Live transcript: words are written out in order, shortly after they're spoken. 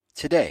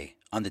today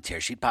on the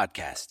Tearsheet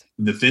Podcast.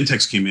 The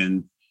fintechs came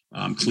in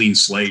clean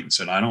slate and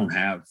said, I don't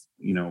have,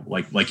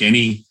 like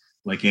any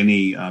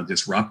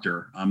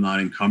disruptor, I'm not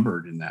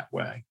encumbered in that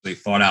way. They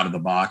thought out of the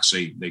box.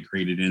 They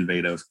created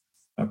innovative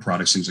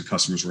products, things that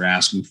customers were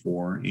asking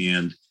for.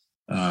 And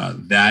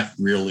that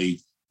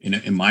really,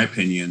 in my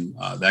opinion,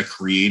 that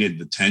created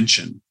the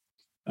tension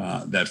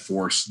that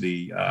forced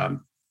the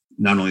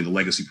not only the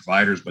legacy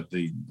providers, but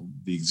the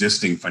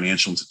existing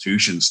financial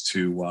institutions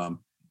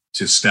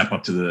to step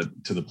up to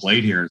the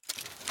plate here.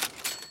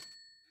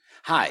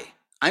 Hi,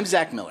 I'm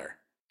Zach Miller,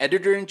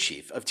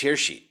 Editor-in-Chief of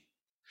Tearsheet.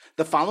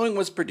 The following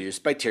was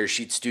produced by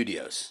Tearsheet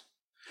Studios.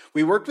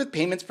 We worked with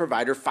payments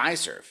provider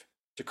Fiserv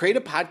to create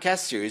a podcast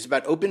series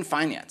about open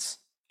finance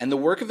and the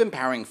work of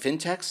empowering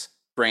fintechs,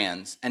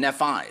 brands, and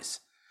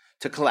FIs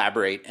to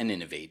collaborate and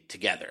innovate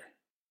together.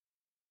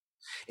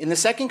 In the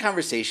second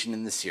conversation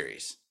in the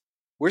series,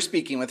 we're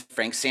speaking with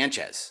Frank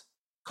Sanchez,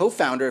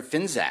 co-founder of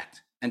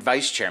Finxact and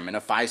vice chairman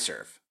of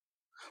Fiserv.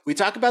 We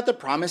talk about the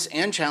promise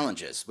and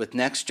challenges with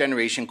next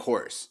generation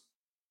cores,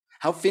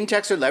 how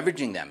fintechs are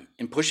leveraging them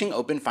in pushing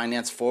open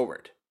finance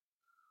forward,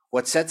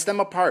 what sets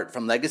them apart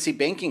from legacy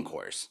banking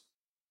cores,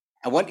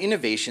 and what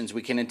innovations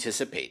we can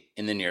anticipate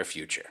in the near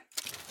future.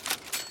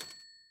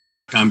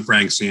 I'm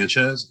Frank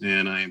Sanchez,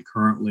 and I am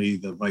currently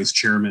the vice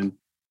chairman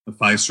of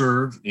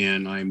Fiserv,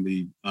 and I'm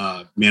the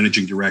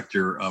managing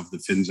director of the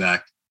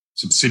Finxact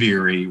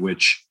subsidiary,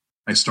 which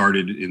I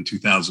started in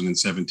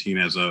 2017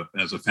 as a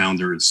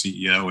founder and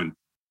CEO. And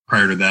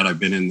prior to that, I've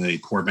been in the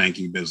core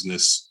banking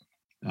business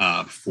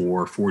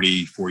for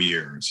 44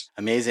 years.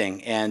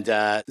 Amazing. And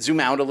zoom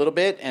out a little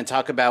bit and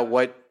talk about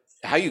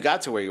how you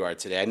got to where you are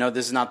today. I know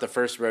this is not the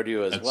first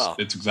rodeo as well.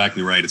 It's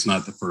exactly right. It's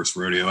not the first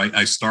rodeo.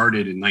 I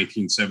started in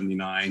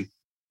 1979,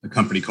 a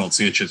company called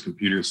Sanchez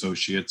Computer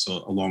Associates,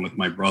 along with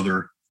my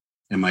brother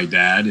and my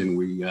dad. And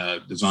we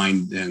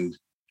designed and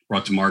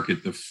brought to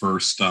market the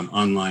first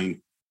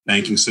online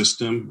banking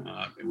system.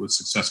 It was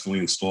successfully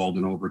installed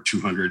in over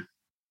 200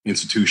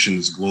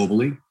 institutions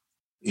globally.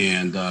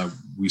 And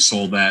we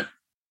sold that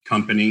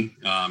company.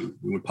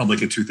 We went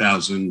public in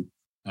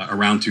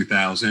around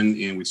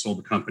 2000, and we sold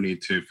the company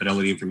to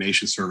Fidelity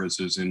Information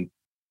Services in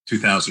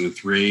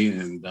 2003.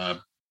 And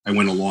I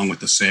went along with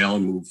the sale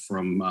and moved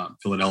from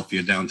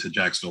Philadelphia down to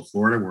Jacksonville,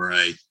 Florida, where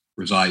I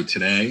reside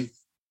today.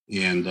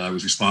 And I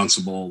was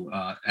responsible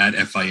at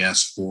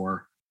FIS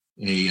for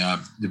a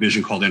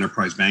division called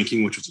Enterprise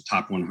Banking, which was the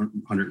top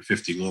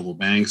 150 global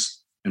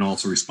banks, and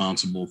also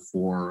responsible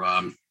for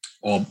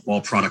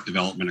all product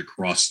development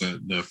across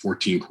the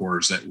 14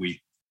 cores that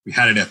we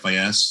had at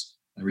FIS.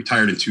 I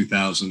retired in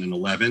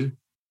 2011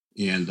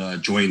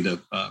 and joined a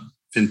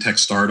fintech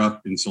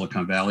startup in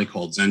Silicon Valley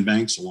called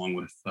ZenBanks, along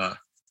with a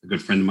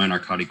good friend of mine,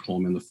 Arkady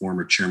Coleman, the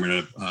former chairman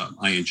of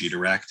ING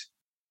Direct.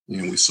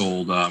 And we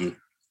sold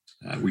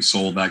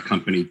that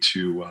company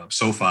to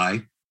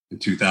SoFi in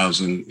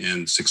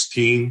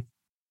 2016.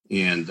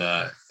 And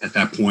at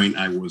that point,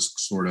 I was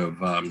sort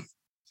of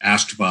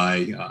asked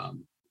by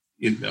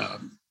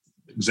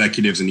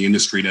executives in the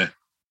industry to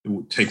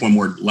take one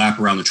more lap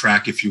around the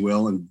track, if you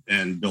will,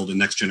 and build a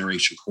next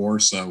generation core.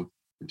 So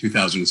in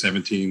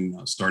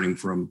 2017, starting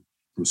from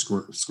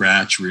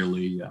scratch,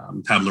 really,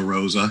 tabula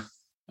rasa,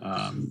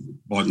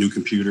 bought new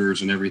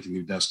computers and everything,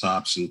 new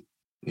desktops,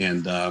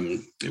 and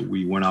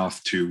we went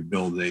off to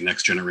build a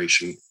next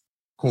generation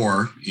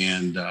core.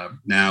 And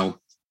now,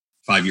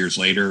 5 years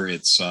later,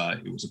 it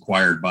was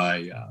acquired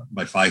by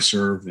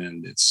Fiserv,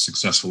 and it's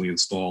successfully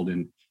installed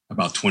in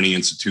about 20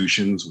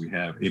 institutions. We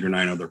have 8 or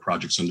 9 other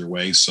projects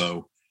underway,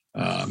 so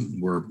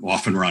we're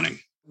off and running.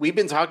 We've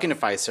been talking to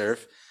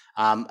Fiserv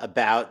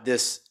about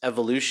this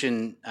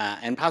evolution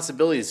and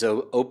possibilities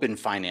of open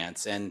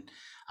finance, and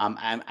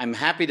I'm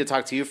happy to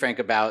talk to you, Frank,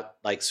 about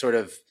sort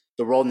of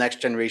the role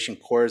next generation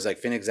cores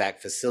like Finxact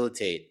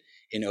facilitate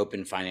in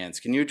open finance.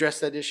 Can you address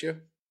that issue?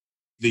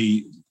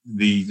 The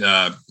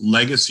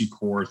legacy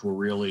cores were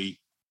really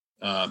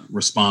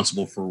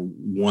responsible for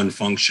one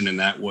function, and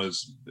that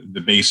was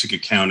the basic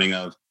accounting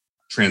of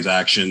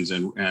transactions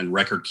and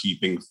record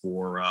keeping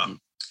for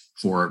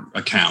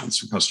accounts,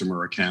 for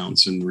customer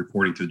accounts, and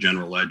reporting to the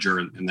general ledger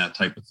and that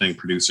type of thing,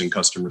 producing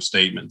customer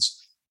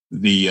statements.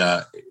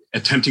 The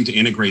attempting to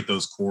integrate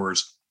those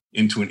cores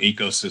into an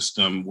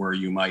ecosystem where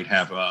you might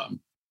have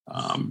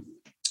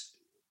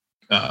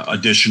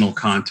additional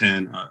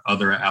content,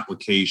 other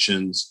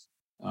applications,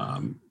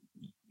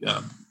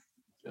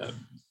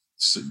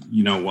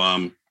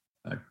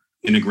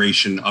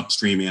 integration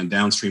upstream and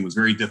downstream was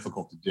very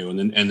difficult to do.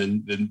 And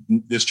then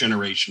this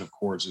generation of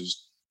cores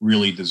is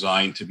really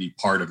designed to be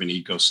part of an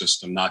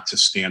ecosystem, not to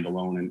stand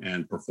alone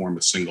and perform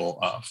a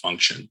single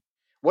function.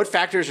 What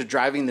factors are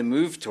driving the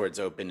move towards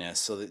openness?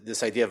 So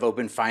this idea of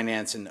open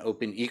finance and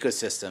open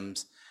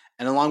ecosystems,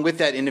 and along with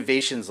that,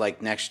 innovations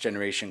like next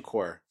generation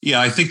core.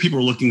 Yeah, I think people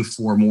are looking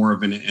for more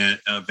of an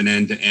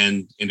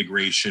end-to-end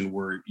integration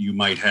where you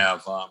might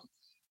have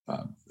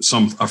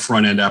a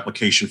front-end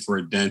application for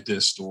a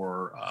dentist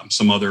or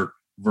some other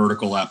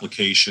vertical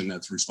application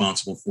that's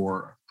responsible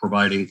for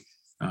providing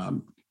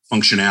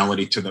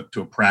functionality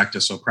to a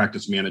practice. So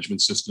practice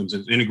management systems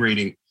is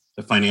integrating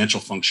the financial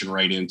function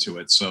right into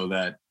it, so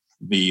that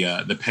the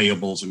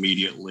payables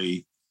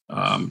immediately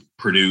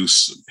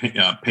produce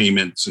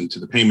payments into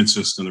the payment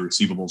system. The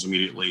receivables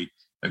immediately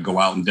go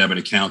out and debit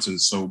accounts, and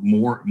so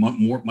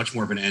much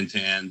more of an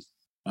end-to-end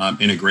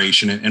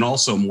integration, and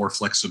also more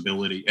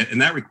flexibility.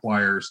 And that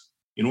requires,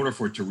 in order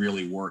for it to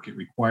really work, it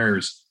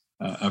requires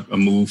a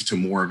move to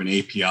more of an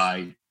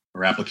API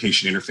or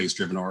application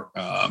interface-driven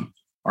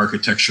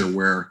architecture,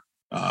 where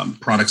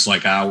products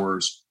like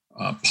ours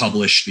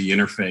publish the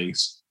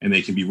interface, and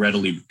they can be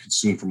readily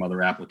consumed from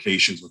other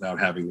applications without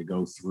having to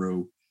go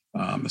through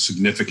a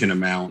significant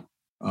amount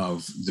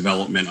of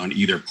development on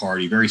either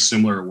party. Very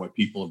similar to what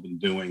people have been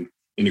doing,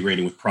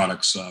 integrating with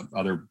products,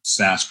 other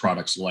SaaS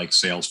products like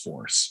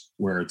Salesforce,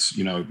 where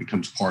it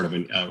becomes part of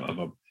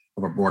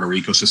a broader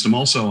ecosystem.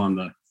 Also on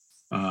the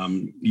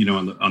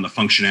on the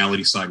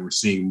functionality side, we're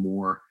seeing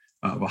more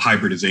of a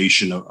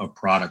hybridization of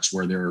products,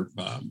 where they're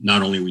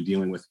not only are we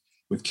dealing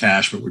with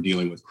cash, but we're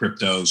dealing with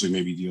cryptos. We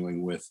may be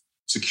dealing with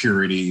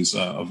securities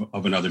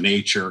of another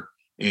nature.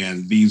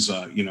 And these,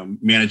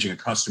 managing a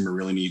customer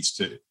really needs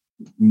to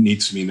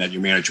mean that you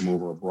manage them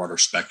over a broader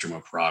spectrum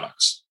of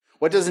products.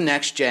 What does the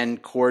next gen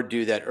core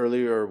do that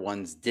earlier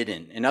ones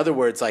didn't? In other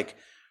words, like,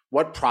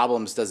 what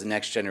problems does the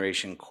next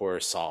generation core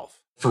solve?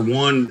 For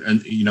one,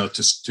 and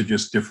to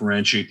just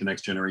differentiate the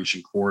next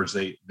generation cores,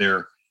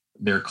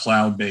 they're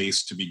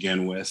cloud-based to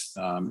begin with,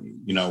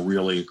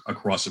 really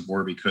across the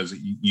board, because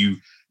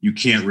you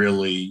can't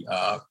really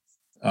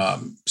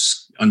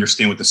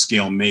understand what the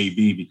scale may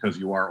be, because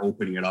you are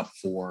opening it up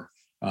for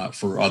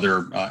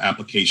other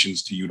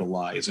applications to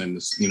utilize.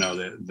 And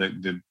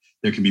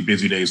there can be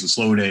busy days and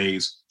slow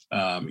days.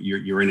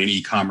 You're in an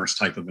e-commerce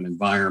type of an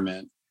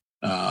environment.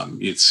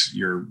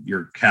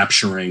 You're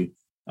capturing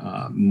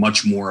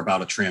much more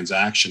about a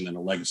transaction than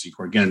a legacy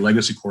core. Again,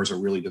 legacy cores are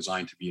really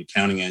designed to be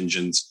accounting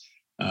engines.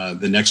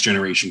 The next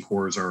generation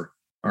cores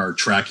are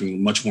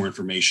tracking much more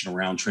information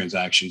around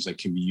transactions that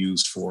can be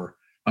used for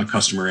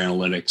customer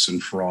analytics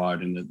and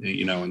fraud, and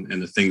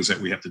the things that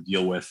we have to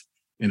deal with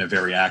in a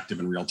very active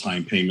and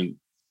real-time payment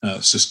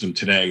system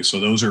today. So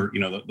those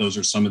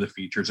are some of the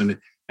features, and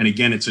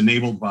again, it's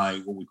enabled by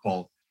what we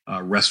call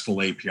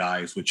RESTful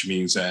APIs, which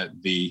means that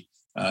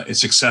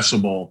it's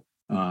accessible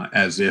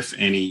as if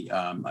any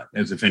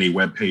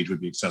web page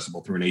would be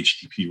accessible through an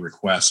HTTP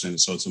request, and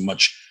so it's a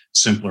much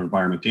simpler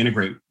environment to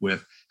integrate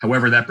with.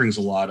 However, that brings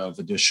a lot of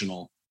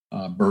additional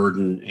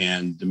burden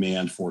and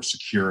demand for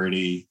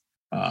security,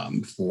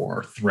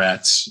 for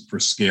threats, for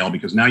scale,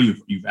 because now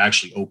you've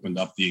actually opened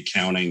up the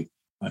accounting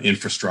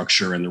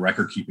infrastructure and the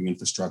record keeping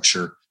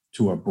infrastructure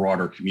to a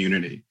broader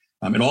community.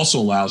 It also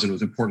allows, and it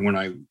was important when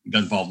I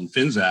got involved in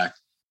Finxact,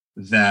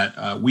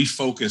 that we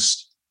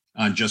focused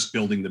on just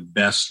building the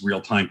best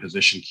real-time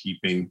position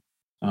keeping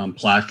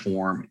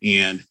platform,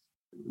 and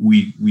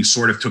we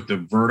sort of took the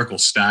vertical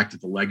stack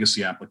that the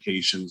legacy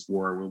applications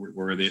were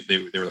they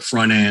were the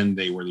front end,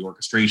 they were the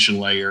orchestration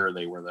layer,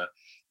 they were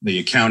the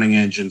accounting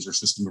engines or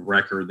system of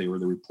record, they were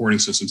the reporting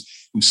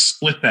systems. We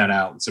split that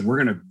out and said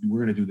we're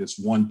gonna do this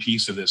one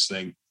piece of this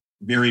thing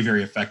very,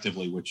 very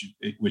effectively,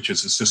 which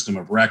is a system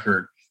of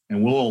record,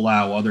 and we'll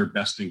allow other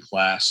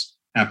best-in-class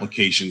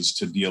applications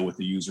to deal with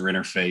the user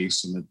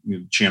interface and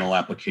the channel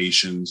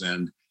applications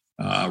and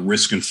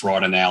risk and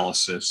fraud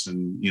analysis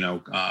and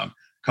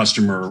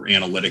customer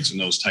analytics and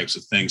those types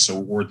of things. So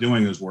what we're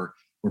doing is we're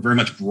very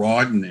much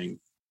broadening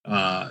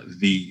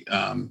the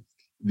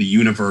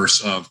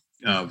universe of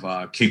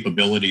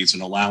capabilities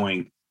and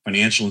allowing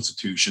financial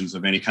institutions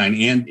of any kind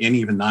and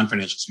even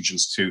non-financial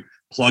institutions to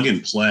plug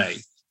and play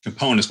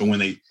components. But when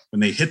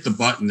they hit the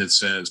button that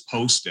says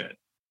post it,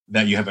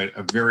 that you have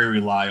a very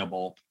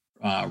reliable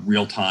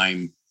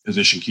real-time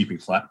position keeping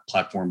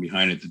platform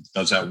behind it that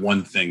does that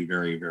one thing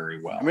very,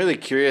 very well. I'm really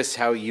curious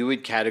how you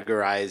would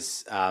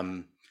categorize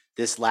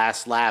this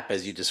last lap,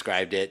 as you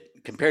described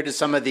it, compared to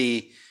some of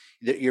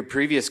your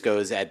previous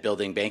goes at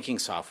building banking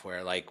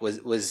software. Like,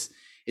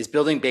 is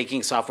building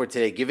banking software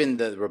today, given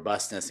the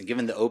robustness and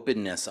given the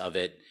openness of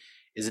it,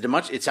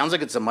 it sounds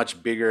like it's a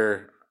much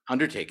bigger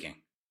undertaking.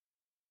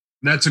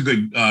 That's a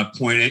good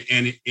point.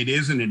 And it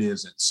is and it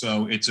isn't.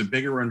 So it's a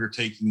bigger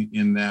undertaking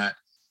in that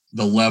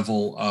the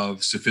level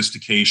of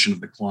sophistication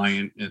of the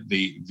client,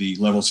 the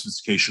level of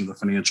sophistication of the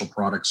financial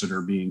products that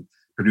are being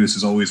produced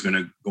is always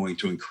going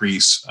to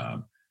increase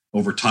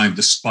over time,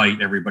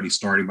 despite everybody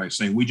starting by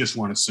saying, we just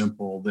want a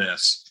simple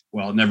this.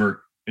 Well, it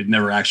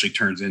never actually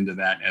turns into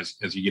that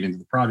as you get into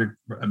the project,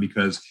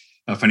 because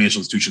financial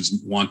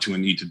institutions want to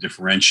and need to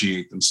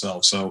differentiate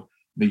themselves. So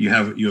that you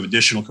have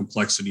additional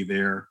complexity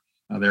there.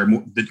 There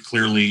are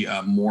clearly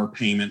more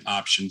payment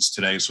options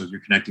today. So as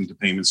you're connecting to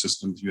payment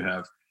systems, you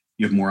have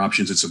more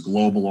options. It's a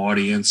global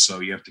audience, so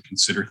you have to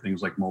consider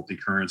things like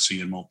multi-currency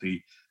and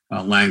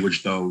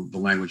multi-language, though the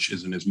language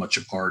isn't as much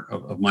a part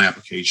of my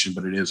application,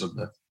 but it is of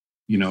the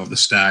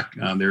stack.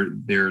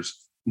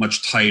 There's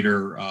much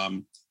tighter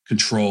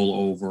control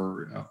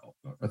over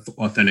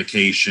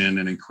authentication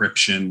and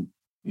encryption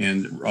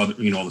and other,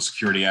 all the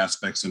security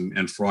aspects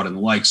and fraud and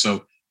the like.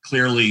 So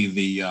clearly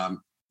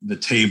the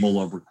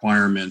table of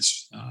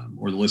requirements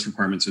or the list of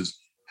requirements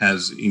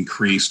has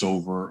increased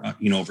over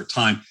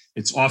time.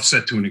 It's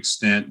offset to an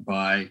extent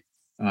by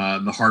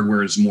the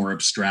hardware is more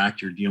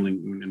abstract. You're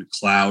dealing in a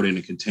cloud in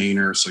a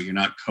container, so you're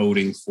not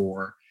coding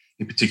for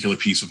a particular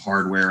piece of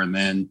hardware, and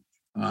then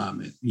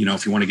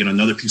if you want to get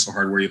another piece of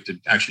hardware, you have to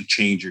actually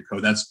change your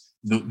code.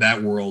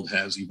 That world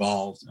has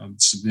evolved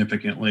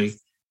significantly.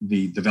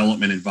 The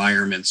development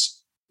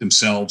environments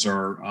themselves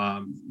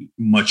are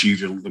much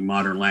easier than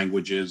modern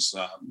languages.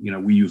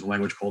 We use a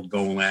language called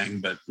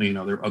Golang, but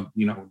there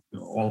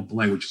all the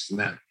languages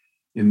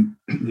in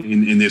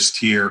this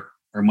tier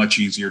are much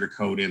easier to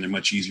code in. They're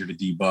much easier to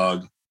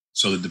debug.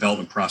 So the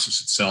development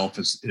process itself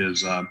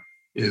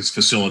is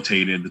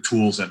facilitated. The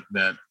tools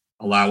that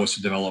allow us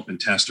to develop and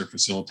test are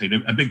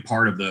facilitated. A very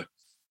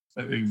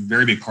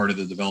big part of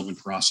the development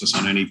process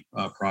on any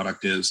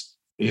product is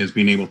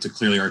being able to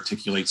clearly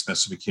articulate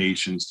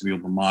specifications, to be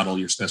able to model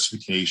your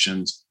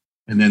specifications,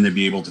 and then to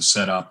be able to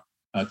set up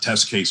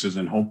test cases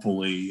and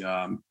hopefully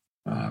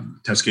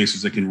test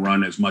cases that can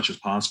run as much as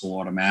possible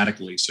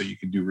automatically. So you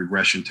can do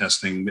regression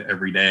testing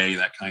every day,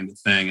 that kind of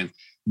thing. And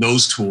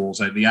those tools,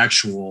 the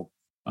actual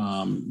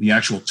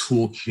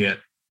toolkit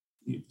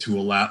to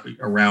allow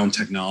around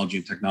technology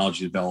and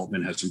technology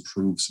development has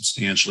improved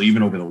substantially,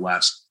 even over the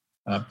last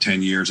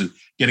 10 years. And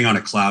getting on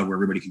a cloud where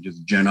everybody can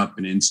just gen up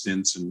an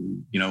instance,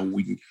 and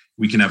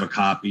we can have a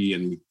copy,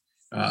 and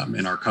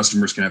our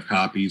customers can have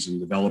copies, and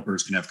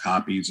developers can have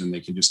copies, and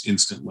they can just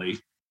instantly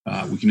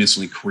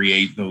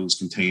create those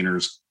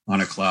containers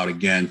on a cloud,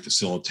 again,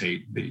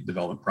 facilitate the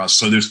development process.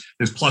 So there's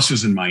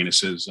pluses and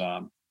minuses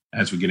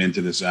as we get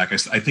into this, Zach.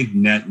 I think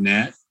net,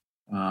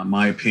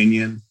 my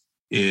opinion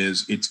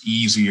is it's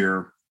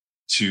easier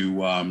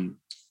to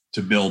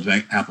build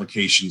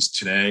applications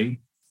today,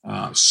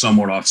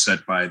 somewhat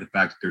offset by the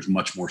fact that there's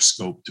much more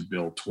scope to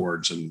build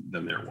towards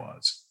than there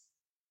was.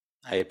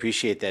 I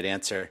appreciate that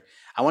answer.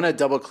 I want to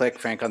double click,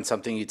 Frank, on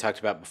something you talked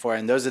about before,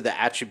 and those are the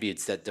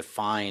attributes that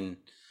define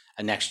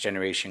a next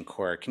generation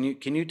core. Can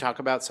you talk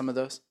about some of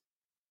those?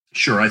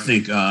 Sure. I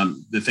think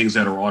the things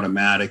that are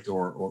automatic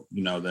or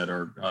that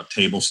are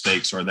table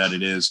stakes are that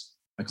it is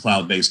a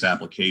cloud-based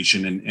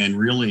application, and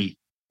really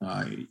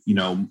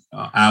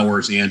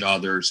ours and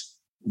others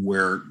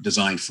were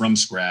designed from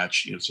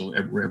scratch. So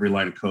every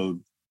line of code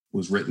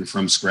was written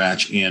from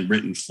scratch and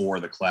written for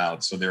the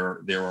cloud. So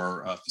there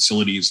are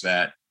facilities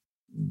that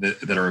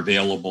are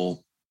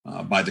available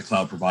by the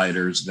cloud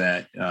providers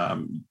that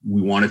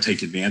we want to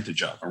take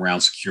advantage of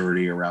around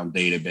security, around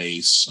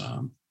database,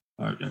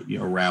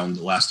 around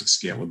elastic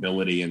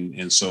scalability.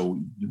 And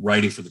so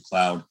writing for the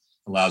cloud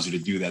allows you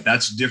to do that.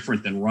 That's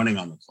different than running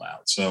on the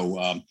cloud.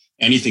 So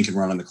anything can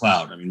run on the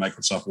cloud. I mean,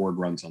 Microsoft Word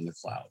runs on the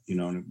cloud, and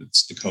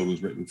the code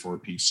was written for a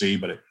PC,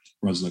 but it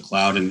runs on the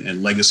cloud,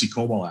 and legacy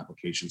COBOL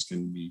applications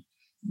can be,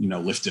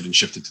 lifted and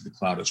shifted to the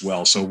cloud as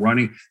well. So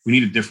we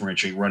need to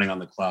differentiate running on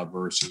the cloud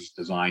versus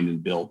designed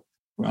and built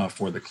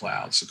for the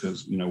cloud. So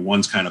because,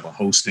 one's kind of a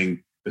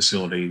hosting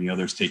facility and the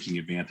other's taking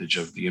advantage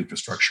of the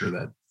infrastructure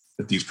that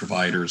these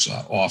providers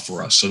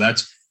offer us. So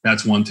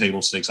that's one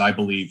table stakes. I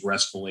believe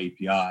RESTful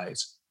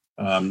APIs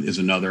is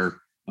another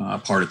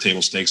part of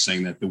table stakes,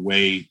 saying that the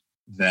way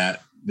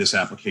that this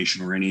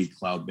application or any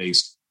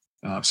cloud-based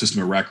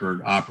system of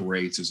record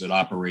operates is it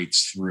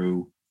operates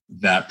through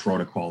that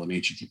protocol, an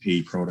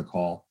HTTP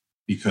protocol,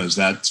 because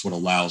that's what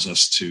allows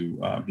us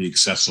to be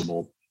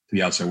accessible to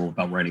the outside world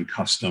without writing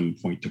custom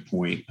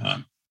point-to-point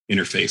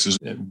interfaces.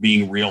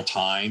 Being real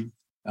time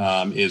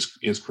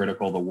is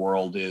critical. The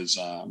world is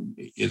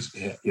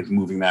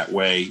moving that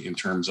way in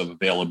terms of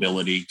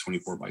availability,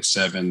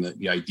 24/7.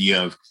 The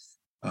idea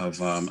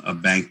of a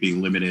bank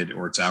being limited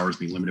or its hours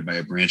being limited by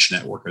a branch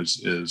network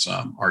is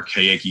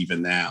archaic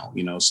even now.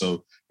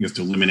 So you have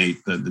to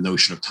eliminate the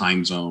notion of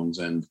time zones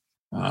and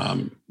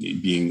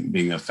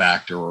being a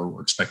factor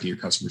or expecting your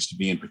customers to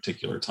be in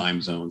particular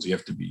time zones. You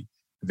have to be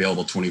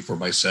available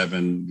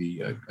 24/7.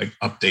 The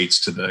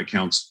updates to the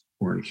accounts,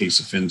 or in the case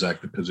of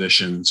Finxact, the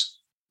positions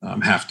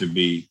have to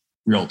be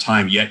real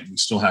time, yet you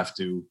still have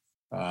to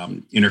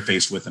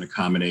interface with and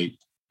accommodate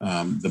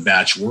the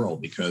batch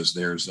world, because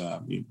there's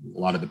a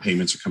lot of the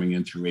payments are coming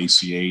in through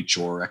ACH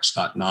or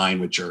X.9,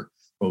 which are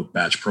both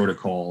batch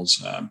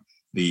protocols.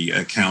 The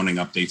accounting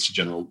updates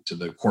to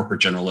the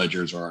corporate general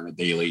ledgers are on a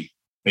daily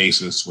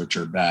basis, which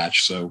are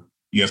batch. So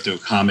you have to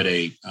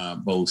accommodate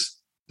both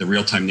the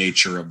real-time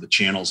nature of the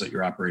channels that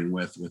you're operating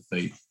with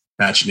the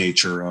batch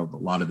nature of a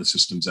lot of the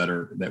systems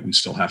that we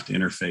still have to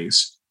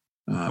interface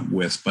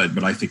with.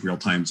 But I think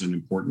real-time is an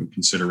important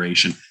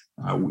consideration.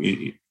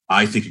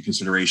 I think a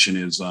consideration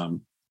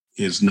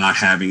is not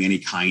having any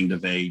kind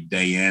of a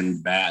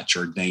day-end batch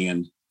or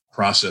day-end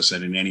process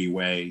that in any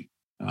way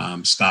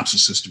stops the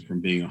system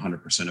from being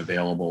 100%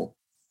 available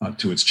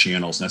to its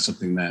channels. And that's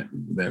something that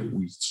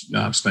we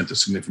spent a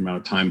significant amount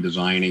of time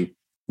designing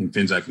in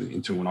Finxact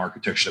into an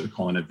architecture that we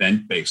call an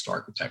event-based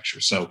architecture.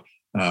 So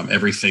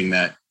everything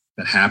that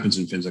happens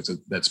in Finxact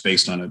that's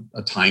based on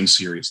a time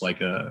series,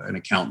 like an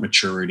account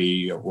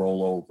maturity, a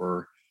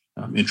rollover,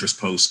 interest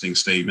posting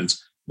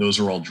statements, those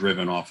are all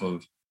driven off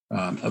of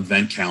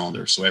event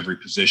calendars. So every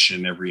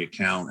position, every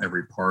account,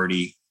 every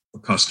party or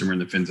customer in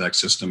the Finxact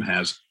system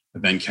has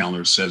event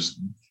calendar says,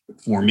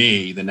 for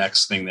me, the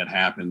next thing that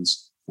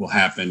happens will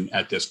happen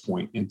at this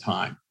point in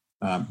time.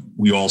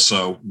 We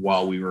also,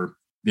 while we were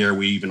there,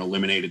 we even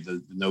eliminated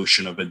the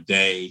notion of a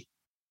day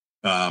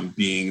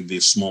being the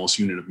smallest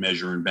unit of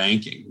measure in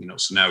banking.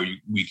 So now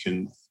we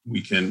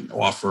can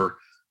offer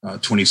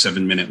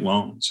 27-minute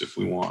loans if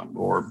we want,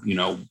 or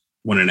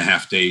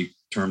 1.5 day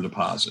term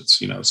deposits.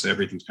 So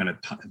everything's kind of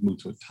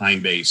moved to a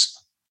time-based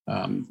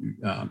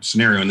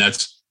scenario, and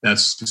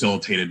that's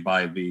facilitated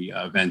by the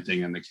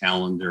eventing and the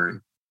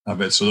calendaring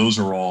of it. So those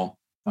are all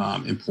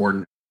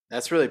important.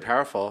 That's really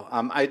powerful.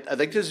 I'd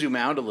like to zoom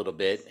out a little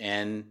bit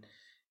and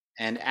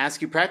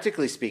ask you,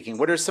 practically speaking,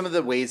 what are some of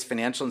the ways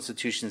financial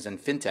institutions and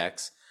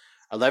fintechs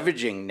are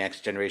leveraging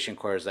next generation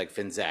cores like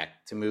Finxact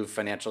to move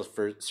financial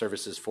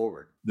services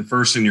forward? The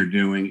first thing they're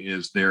doing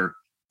is they're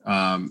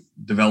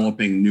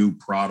developing new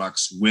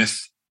products with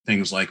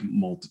things like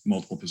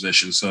multiple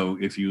positions. So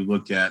if you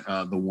look at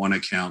the One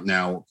Account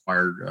now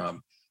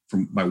acquired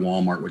by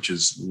Walmart, which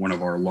is one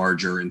of our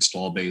larger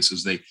install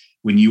bases,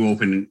 when you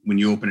open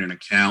an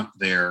account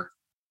there,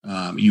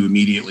 you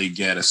immediately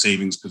get a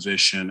savings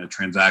position, a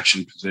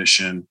transaction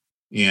position,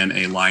 and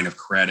a line of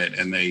credit,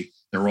 and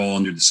they're all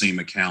under the same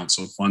account.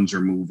 So funds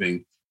are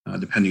moving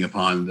depending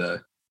upon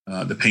the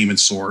payment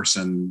source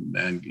and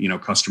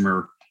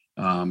customer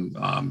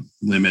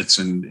limits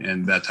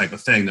and that type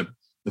of thing.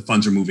 The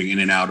funds are moving in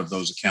and out of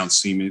those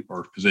accounts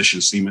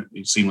positions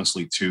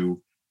seamlessly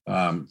to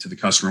the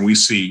customer. And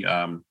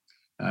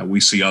we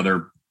see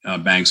other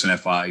banks and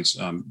FIs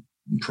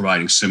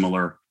providing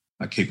similar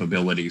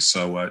capabilities.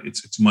 So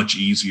it's much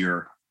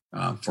easier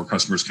for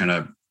customers kind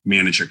of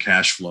manage their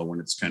cash flow when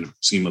it's kind of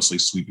seamlessly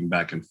sweeping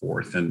back and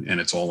forth, and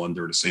it's all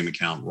under the same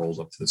account, rolls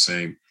up to the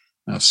same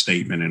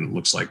statement, and it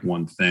looks like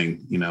one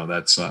thing.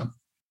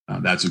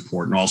 That's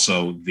important.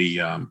 Also,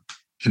 the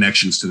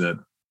connections to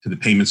the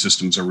payment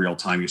systems are real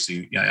time. You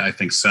see, I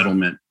think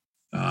settlement,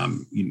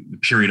 the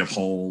period of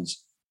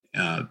holds,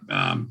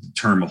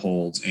 term of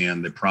holds,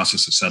 and the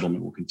process of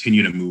settlement will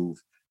continue to move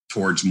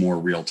towards more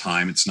real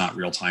time. It's not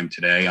real time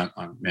today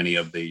on many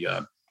of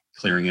the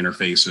clearing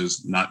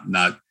interfaces,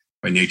 not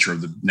by nature of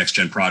the next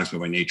gen products,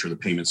 but by nature of the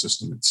payment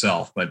system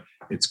itself. But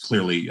it's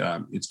clearly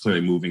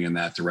moving in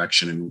that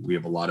direction, and we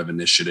have a lot of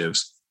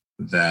initiatives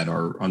that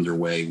are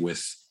underway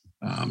with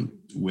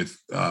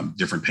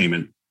different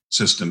payment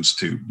systems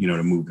to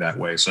move that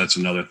way. So that's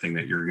another thing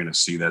that you're going to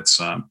see that's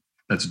a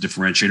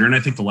differentiator. And I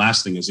think the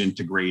last thing is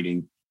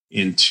integrating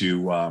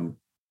into an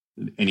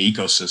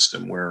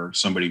ecosystem where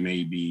somebody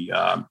may be.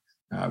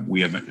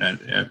 We have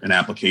an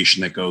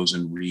application that goes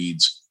and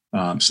reads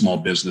small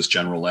business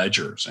general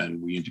ledgers,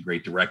 and we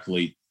integrate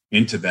directly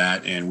into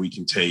that, and we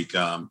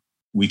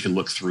can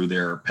look through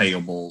their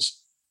payables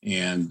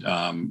and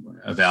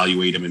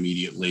evaluate them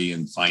immediately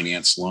and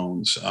finance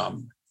loans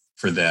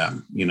for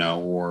them,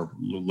 or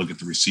look at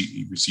the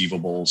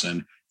receivables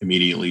and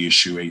immediately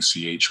issue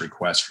ACH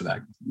requests for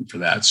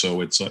that.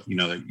 So it's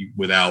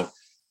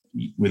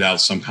without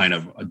some kind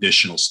of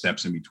additional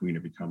steps in between,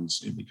 it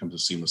becomes a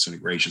seamless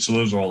integration. So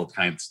those are all the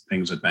kinds of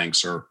things that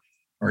banks are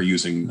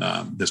using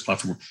this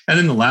platform. And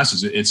then the last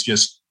is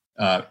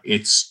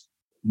it's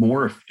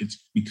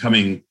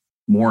becoming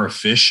more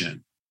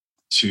efficient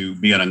to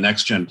be on a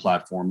next gen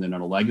platform than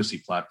on a legacy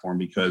platform,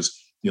 because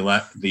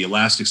the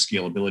elastic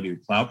scalability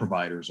that cloud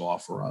providers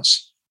offer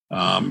us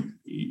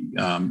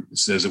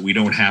says that we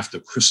don't have to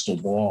crystal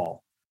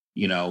ball,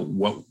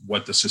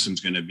 what the system's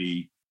going to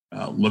be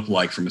look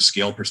like from a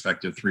scale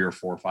perspective 3 or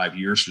 4 or 5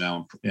 years from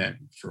now,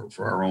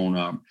 for our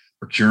own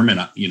procurement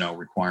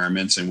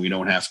requirements, and we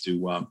don't have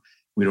to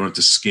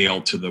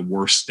scale to the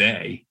worst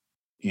day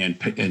and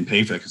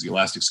pay for that, because the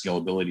elastic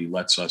scalability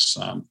lets us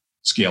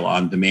scale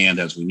on demand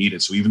as we need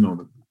it. So even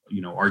though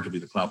arguably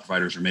the cloud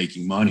providers are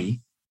making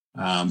money,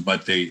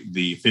 but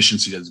the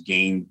efficiency that's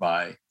gained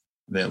by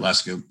the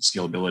elastic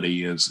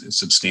scalability is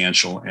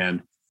substantial,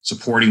 and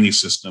supporting these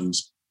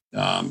systems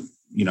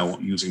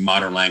using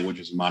modern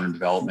languages and modern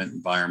development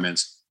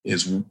environments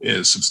is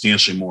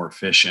substantially more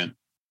efficient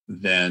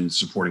than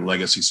supporting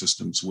legacy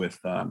systems with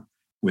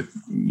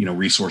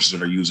resources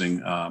that are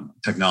using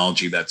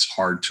technology that's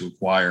hard to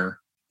acquire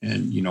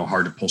and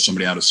hard to pull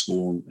somebody out of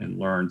school and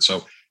learn.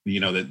 So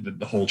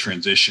the whole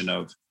transition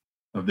of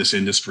this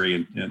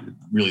industry and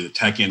really the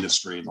tech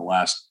industry in the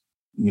last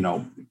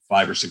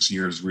 5 or 6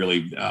 years,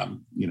 really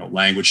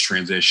language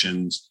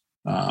transitions,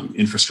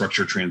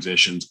 infrastructure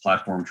transitions,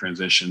 platform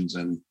transitions,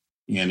 and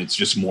it's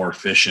just more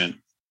efficient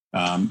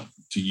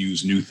to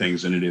use new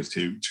things than it is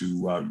to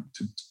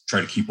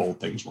try to keep old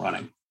things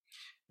running.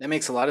 That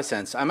makes a lot of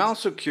sense. I'm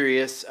also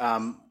curious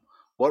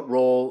what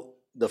role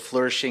the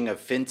flourishing of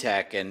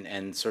fintech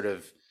and sort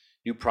of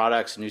new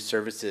products, new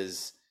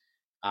services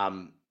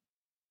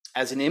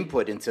as an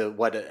input into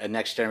what a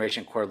next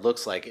generation core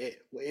looks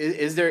like.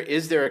 Is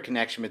there a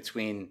connection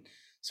between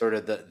sort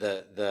of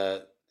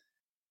the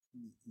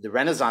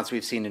renaissance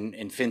we've seen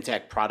in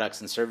fintech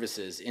products and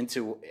services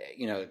into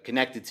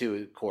connected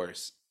to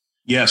cores?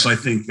 Yes, I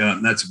think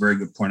that's a very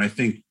good point. I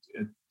think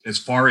as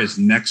far as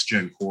next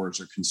gen cores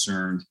are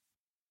concerned,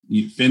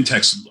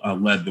 fintechs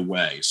led the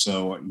way.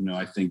 So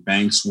I think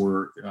banks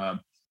were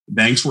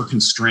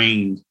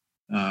constrained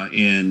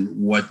in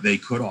what they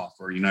could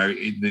offer.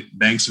 The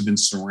banks have been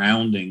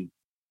surrounding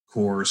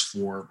cores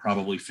for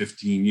probably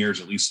 15 years,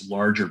 at least the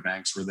larger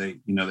banks, where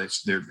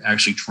they're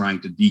actually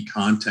trying to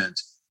decontent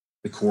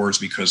the cores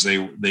because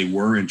they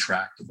were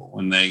intractable,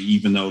 and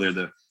even though they're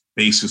the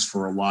basis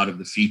for a lot of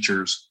the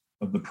features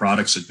of the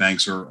products that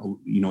banks are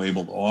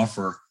able to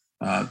offer,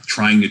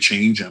 trying to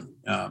change them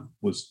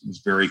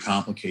was very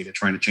complicated.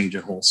 Trying to change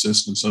a whole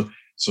system,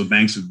 so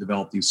banks have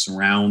developed these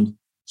surround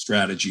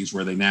strategies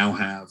where they now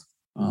have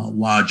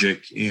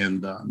logic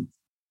and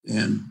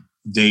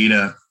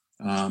data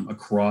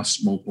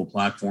across multiple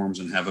platforms,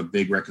 and have a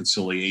big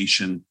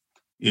reconciliation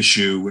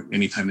issue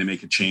anytime they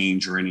make a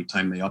change or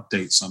anytime they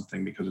update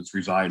something, because it's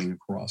residing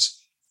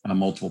across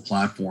multiple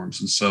platforms.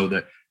 And so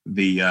that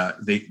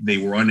they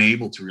were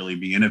unable to really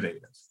be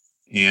innovative,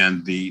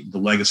 and the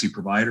legacy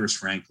providers,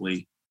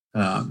 frankly,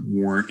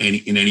 weren't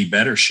in any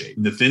better shape.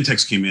 The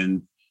fintechs came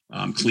in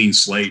clean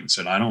slate and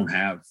said, I don't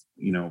have,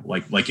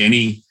 like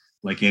any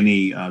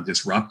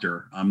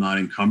disruptor, I'm not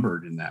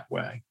encumbered in that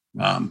way.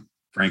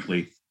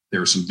 Frankly,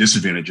 there are some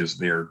disadvantages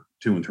there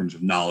too in terms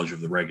of knowledge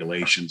of the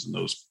regulations and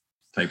those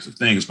types of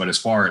things. But as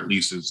far at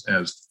least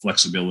as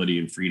flexibility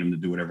and freedom to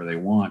do whatever they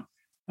want,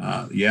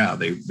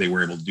 they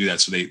were able to do that.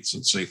 So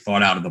they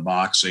thought out of the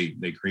box.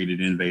 They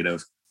created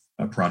innovative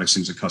products,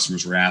 things that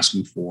customers were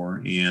asking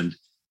for, and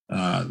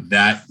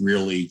that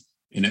really,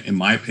 in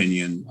my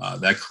opinion,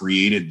 that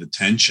created the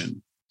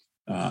tension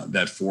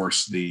that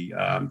forced the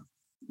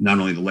not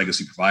only the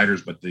legacy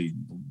providers but the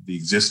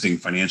existing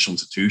financial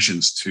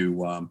institutions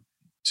to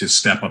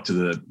step up to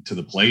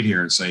the plate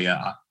here and say,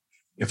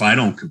 if I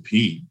don't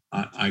compete,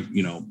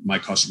 my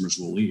customers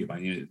will leave.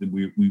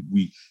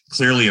 We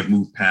clearly have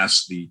moved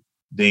past the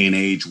day and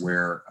age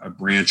where a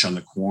branch on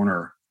the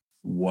corner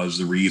was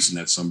the reason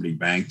that somebody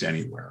banked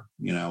anywhere.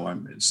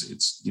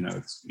 It's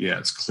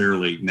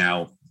clearly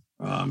now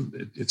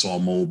it's all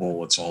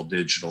mobile, it's all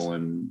digital,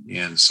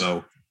 and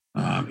so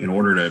in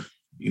order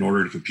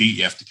to compete,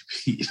 you have to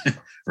compete,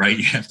 right?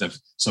 You have to have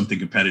something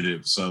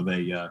competitive. So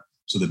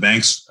the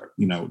banks,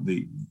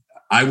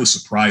 I was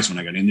surprised when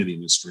I got into the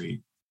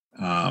industry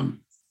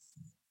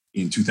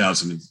in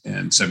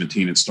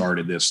 2017 and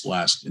started this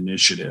last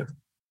initiative.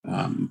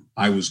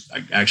 I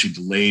actually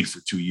delayed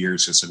for 2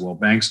 years. I said, well,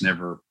 banks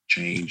never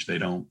change. They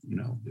don't,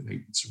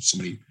 so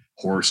many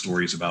horror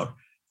stories about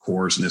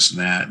cores and this and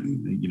that.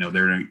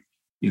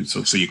 And,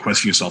 so you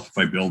question yourself, if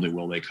I build it,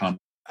 will they come?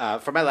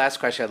 For my last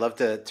question, I'd love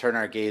to turn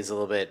our gaze a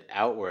little bit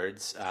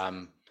outwards.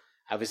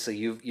 Obviously,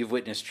 you've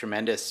witnessed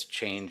tremendous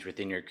change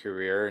within your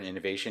career and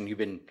innovation. You've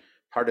been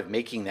part of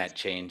making that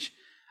change.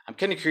 I'm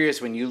kind of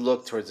curious, when you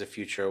look towards the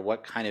future,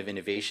 what kind of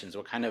innovations,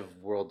 what kind of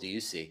world do you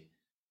see?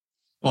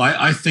 Well,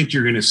 I think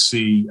you're going to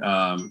see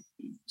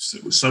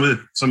some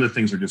of the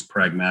things are just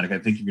pragmatic. I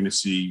think you're going to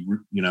see,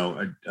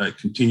 a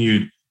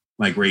continued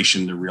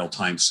migration to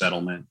real-time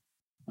settlement.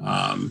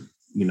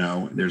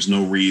 There's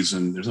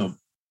no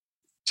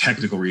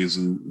technical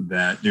reason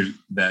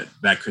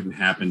that couldn't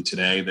happen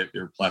today. That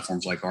there are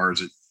platforms like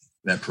ours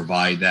that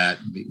provide that.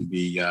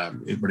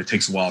 But it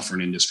takes a while for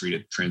an industry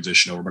to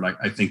transition over. But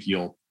I think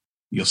you'll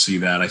see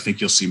that. I think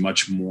you'll see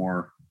much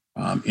more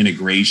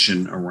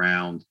integration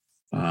around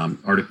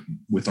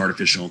with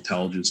artificial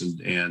intelligence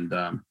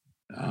and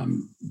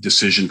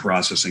decision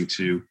processing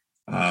to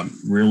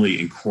really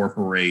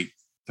incorporate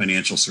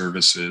financial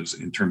services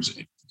in terms of,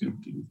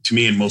 to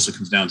me, it mostly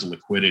comes down to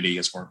liquidity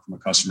as far from a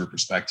customer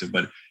perspective,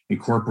 but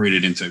incorporate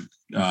it into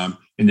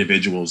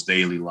individuals'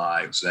 daily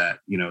lives, that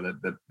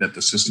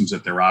the systems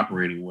that they're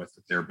operating with,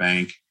 that their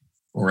bank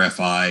or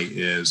FI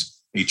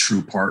is a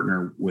true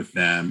partner with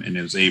them and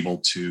is able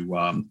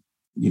to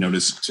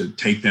to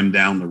take them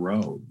down the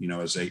road,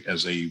 as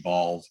they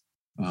evolve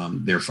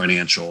their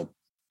financial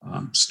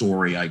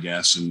story, I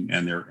guess,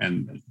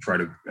 and try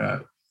to,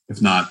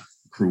 if not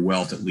accrue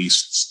wealth, at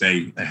least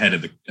stay ahead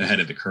of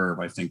the curve.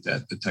 I think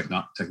that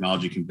the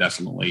technology can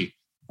definitely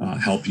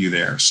help you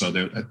there. So I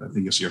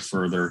think you'll see a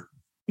further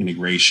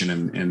integration,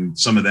 and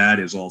some of that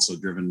is also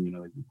driven,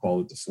 like we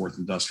call it the fourth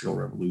industrial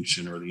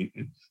revolution, or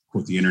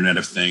the Internet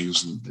of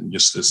Things, and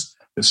just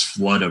this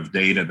flood of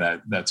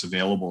data that's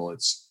available.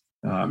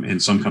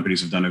 And some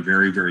companies have done a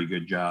very, very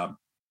good job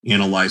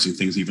analyzing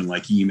things, even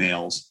like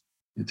emails,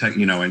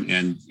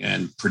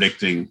 and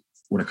predicting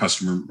what a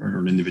customer or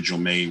an individual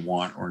may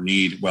want or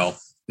need. Well,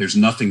 there's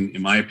nothing,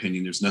 in my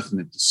opinion,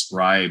 that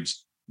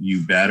describes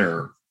you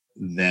better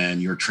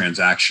than your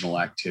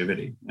transactional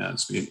activity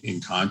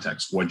in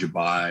context. What'd you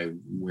buy?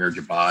 Where'd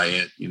you buy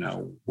it?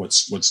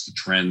 What's the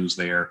trends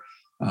there?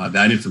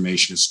 That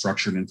information is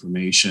structured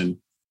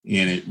information,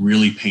 and it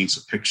really paints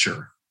a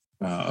picture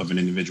of an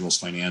individual's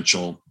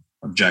financial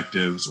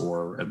objectives,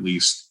 or at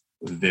least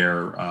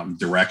their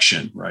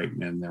direction, right,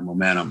 and their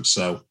momentum.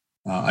 So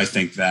I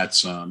think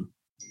that's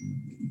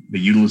the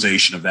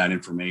utilization of that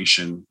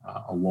information,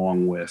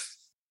 along with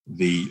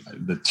the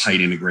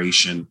tight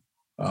integration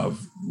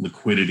of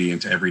liquidity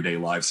into everyday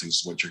life things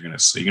is what you're going to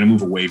see. You're going to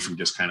move away from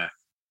just kind of,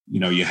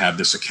 you have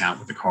this account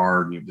with a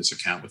card and you have this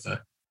account with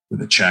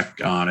a check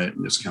on it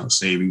and this account of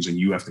savings, and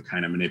you have to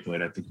kind of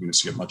manipulate. I think you're going to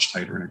see a much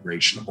tighter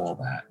integration of all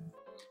that.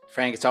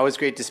 Frank, it's always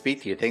great to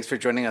speak to you. Thanks for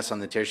joining us on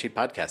the Tearsheet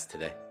podcast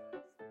today.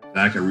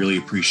 Zach, I really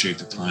appreciate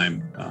the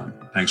time.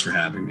 Thanks for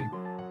having me.